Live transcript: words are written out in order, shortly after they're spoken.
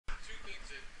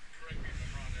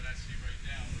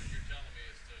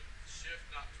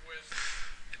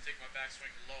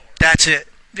That's it.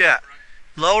 Yeah.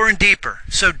 Lower and deeper.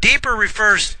 So deeper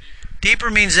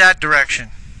means that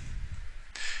direction.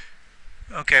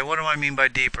 Okay, what do I mean by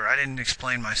deeper? I didn't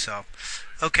explain myself.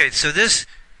 Okay, so this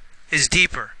is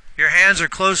deeper. Your hands are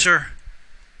closer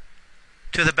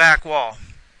to the back wall.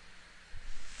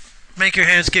 Make your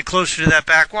hands get closer to that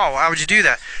back wall. Why would you do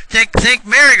that? Think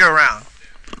merry-go-round.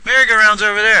 Merry-go-round's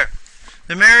over there.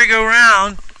 The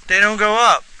merry-go-round, they don't go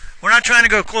up. We're not trying to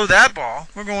go close that ball.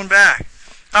 We're going back.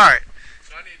 All right.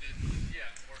 So I need to,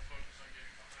 more focus on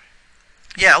getting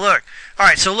behind. Yeah, look. All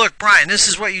right, so look, Brian, this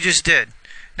is what you just did.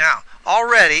 Now,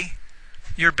 already,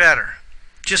 you're better.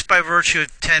 Just by virtue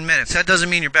of 10 minutes. That doesn't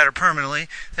mean you're better permanently.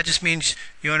 That just means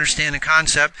you understand the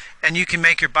concept and you can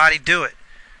make your body do it.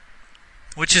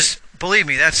 Which is, believe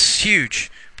me, that's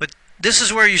huge. But this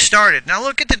is where you started. Now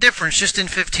look at the difference just in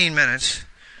 15 minutes.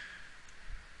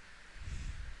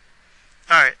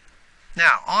 Alright.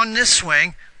 Now, on this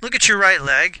swing, look at your right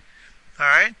leg.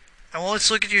 Alright. And well,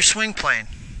 let's look at your swing plane.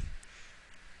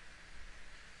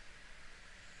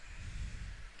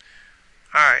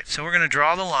 Alright, so we're going to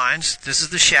draw the lines. This is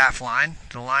the shaft line,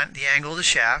 the angle of the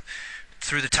shaft,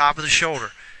 through the top of the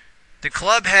shoulder. The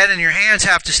club head and your hands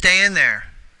have to stay in there.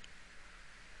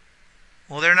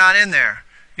 Well, they're not in there.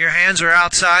 Your hands are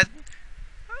outside.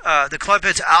 The club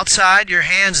head's outside, your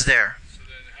hand's there. So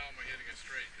then how am I hitting it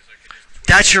straight? 'Cause I can just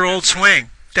That's your old swing.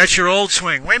 That's your old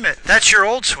swing. Wait a minute. That's your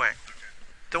old swing. Okay.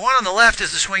 The one on the left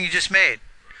is the swing you just made.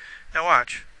 Now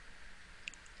watch.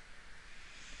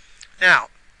 Now,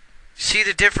 see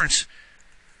the difference?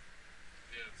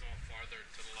 Yeah, it's all farther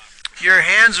to the left. Your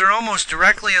hands are almost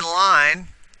directly in line,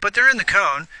 but they're in the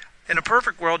cone. In a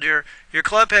perfect world, your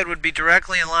club head would be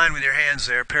directly in line with your hands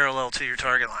there, parallel to your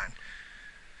target line.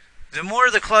 The more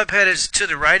the club head is to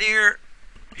the right of your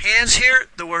hands here,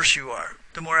 the worse you are,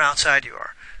 the more outside you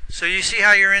are. So you see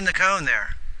how you're in the cone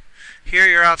there. Here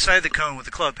you're outside the cone with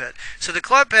the club head. So the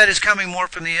club head is coming more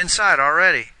from the inside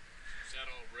already. Is that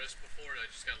all wrist before? I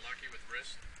just got lucky with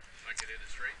wrist? I could hit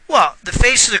it straight? Well, the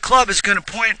face of the club is going to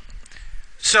point.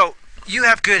 So you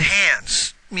have good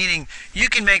hands, meaning you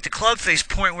can make the club face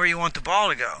point where you want the ball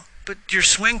to go. But your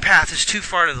swing path is too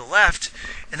far to the left,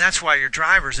 and that's why your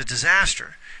driver's a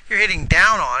disaster. You're hitting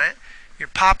down on it, you're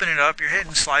popping it up, you're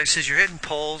hitting slices, you're hitting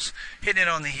pulls, hitting it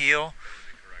on the heel.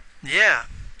 Yeah.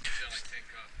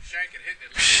 Shank and hitting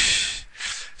it.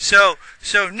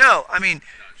 So no, I mean,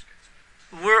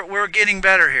 we're getting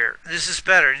better here. This is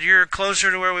better. You're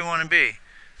closer to where we want to be.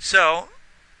 So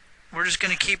we're just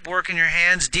going to keep working your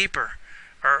hands deeper,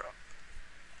 or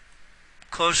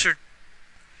closer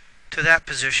to that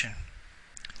position.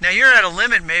 Now you're at a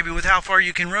limit maybe with how far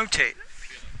you can rotate.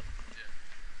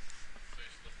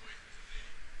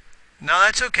 No,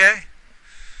 that's okay.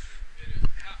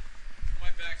 My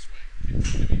backswing,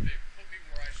 put me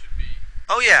where I should be.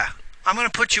 Oh yeah, I'm going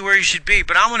to put you where you should be,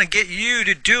 but I'm going to get you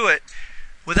to do it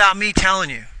without me telling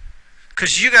you.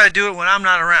 Because you got to do it when I'm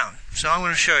not around. So I'm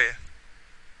going to show you.